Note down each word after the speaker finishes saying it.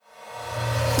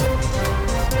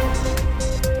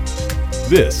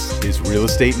This is Real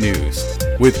Estate News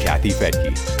with Kathy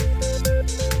Fettke.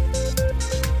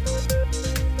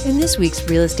 In this week's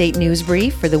Real Estate News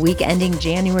Brief for the week ending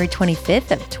January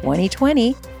 25th of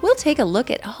 2020, we'll take a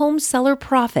look at Homeseller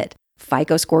profit,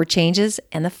 FICO score changes,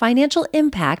 and the financial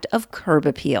impact of curb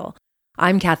appeal.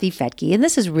 I'm Kathy Fettke, and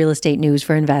this is Real Estate News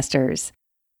for Investors.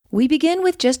 We begin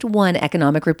with just one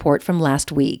economic report from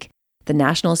last week. The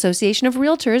National Association of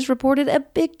Realtors reported a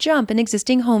big jump in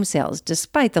existing home sales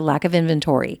despite the lack of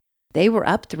inventory. They were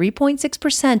up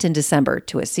 3.6% in December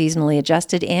to a seasonally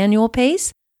adjusted annual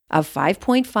pace of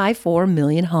 5.54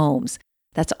 million homes.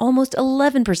 That's almost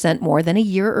 11% more than a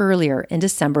year earlier in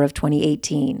December of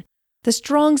 2018. The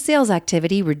strong sales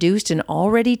activity reduced an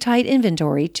already tight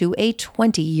inventory to a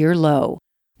 20-year low.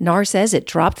 NAR says it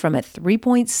dropped from a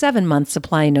 3.7-month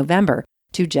supply in November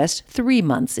to just 3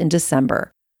 months in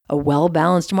December. A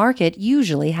well-balanced market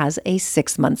usually has a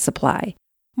 6-month supply.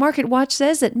 MarketWatch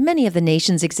says that many of the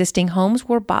nation's existing homes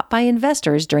were bought by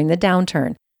investors during the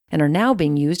downturn and are now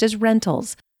being used as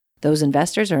rentals. Those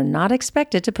investors are not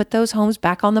expected to put those homes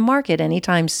back on the market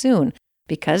anytime soon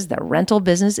because the rental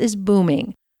business is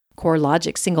booming.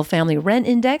 CoreLogic's single-family rent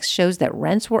index shows that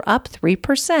rents were up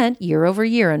 3% year over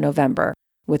year in November,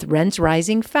 with rents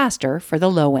rising faster for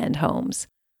the low-end homes.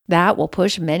 That will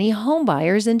push many home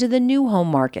buyers into the new home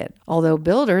market, although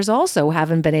builders also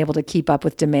haven't been able to keep up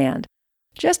with demand.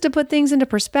 Just to put things into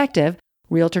perspective,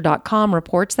 Realtor.com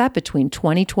reports that between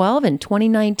 2012 and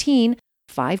 2019,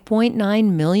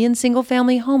 5.9 million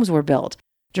single-family homes were built.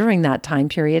 During that time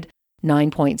period,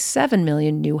 9.7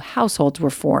 million new households were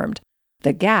formed.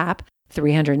 The gap,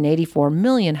 384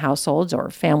 million households or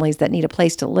families that need a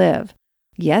place to live.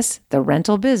 Yes, the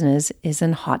rental business is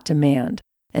in hot demand.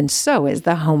 And so is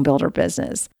the home builder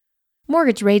business.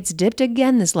 Mortgage rates dipped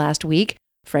again this last week.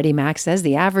 Freddie Mac says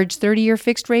the average 30-year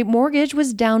fixed-rate mortgage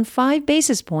was down 5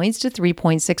 basis points to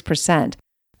 3.6%.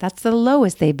 That's the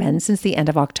lowest they've been since the end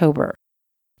of October.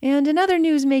 And in other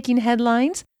news-making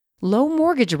headlines, low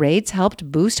mortgage rates helped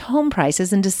boost home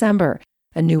prices in December.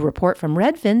 A new report from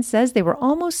Redfin says they were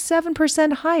almost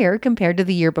 7% higher compared to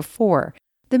the year before.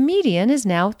 The median is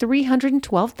now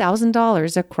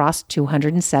 $312,000 across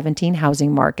 217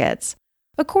 housing markets.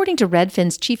 According to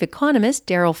Redfin's chief economist,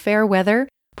 Daryl Fairweather,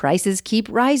 prices keep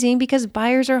rising because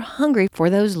buyers are hungry for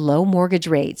those low mortgage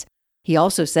rates. He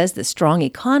also says the strong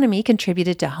economy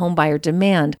contributed to homebuyer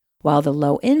demand, while the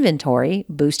low inventory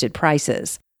boosted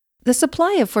prices. The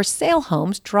supply of for-sale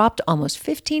homes dropped almost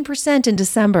 15% in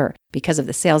December because of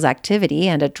the sales activity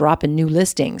and a drop in new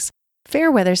listings.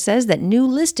 Fairweather says that new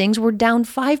listings were down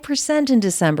 5% in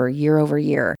December year over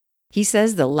year. He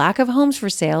says the lack of homes for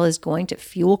sale is going to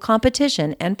fuel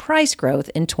competition and price growth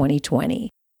in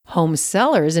 2020. Home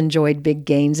sellers enjoyed big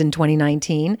gains in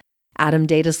 2019. Adam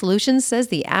Data Solutions says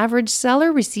the average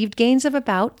seller received gains of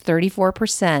about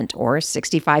 34% or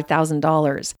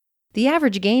 $65,000. The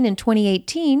average gain in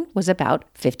 2018 was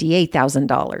about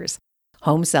 $58,000.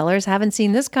 Home sellers haven't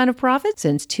seen this kind of profit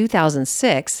since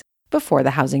 2006, before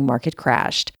the housing market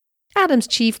crashed. Adam's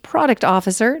chief product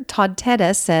officer, Todd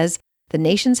Teddes, says the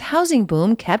nation's housing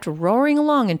boom kept roaring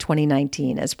along in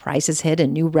 2019 as prices hit a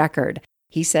new record.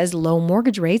 He says low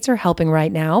mortgage rates are helping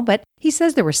right now, but he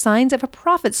says there were signs of a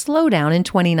profit slowdown in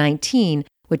 2019,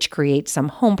 which creates some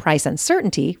home price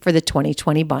uncertainty for the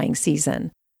 2020 buying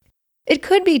season. It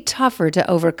could be tougher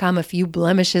to overcome a few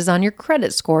blemishes on your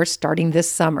credit score starting this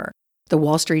summer. The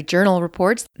Wall Street Journal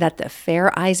reports that the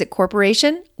Fair Isaac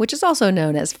Corporation, which is also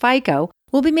known as FICO,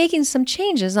 will be making some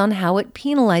changes on how it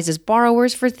penalizes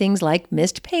borrowers for things like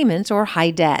missed payments or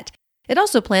high debt. It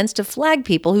also plans to flag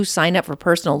people who sign up for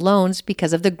personal loans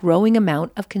because of the growing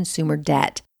amount of consumer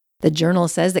debt. The Journal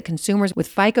says that consumers with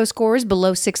FICO scores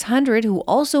below 600 who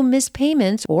also miss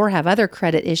payments or have other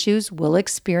credit issues will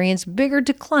experience bigger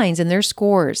declines in their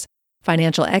scores.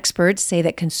 Financial experts say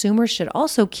that consumers should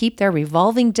also keep their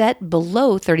revolving debt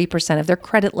below 30% of their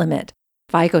credit limit.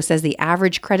 FICO says the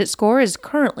average credit score is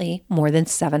currently more than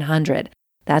 700.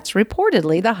 That's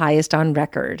reportedly the highest on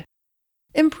record.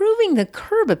 Improving the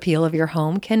curb appeal of your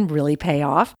home can really pay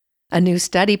off. A new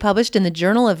study published in the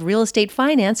Journal of Real Estate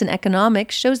Finance and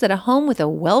Economics shows that a home with a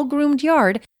well-groomed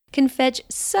yard can fetch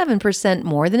 7%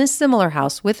 more than a similar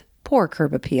house with poor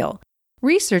curb appeal.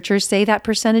 Researchers say that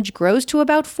percentage grows to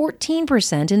about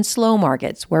 14% in slow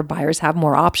markets where buyers have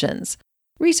more options.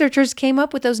 Researchers came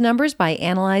up with those numbers by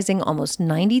analyzing almost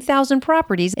 90,000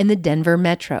 properties in the Denver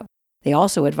metro. They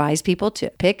also advise people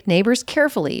to pick neighbors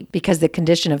carefully because the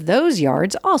condition of those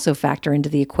yards also factor into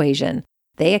the equation.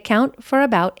 They account for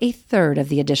about a third of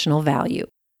the additional value.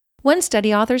 One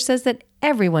study author says that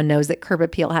everyone knows that curb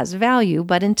appeal has value,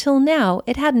 but until now,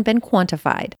 it hadn't been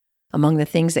quantified. Among the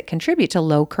things that contribute to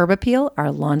low curb appeal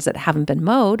are lawns that haven't been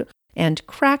mowed and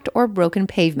cracked or broken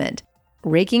pavement.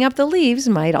 Raking up the leaves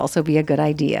might also be a good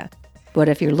idea. But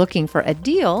if you're looking for a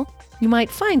deal, you might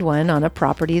find one on a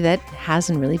property that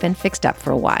hasn't really been fixed up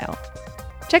for a while.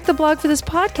 Check the blog for this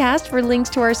podcast for links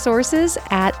to our sources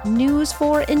at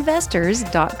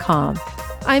newsforinvestors.com.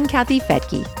 I'm Kathy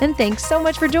Fettke, and thanks so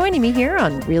much for joining me here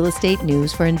on Real Estate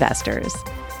News for Investors.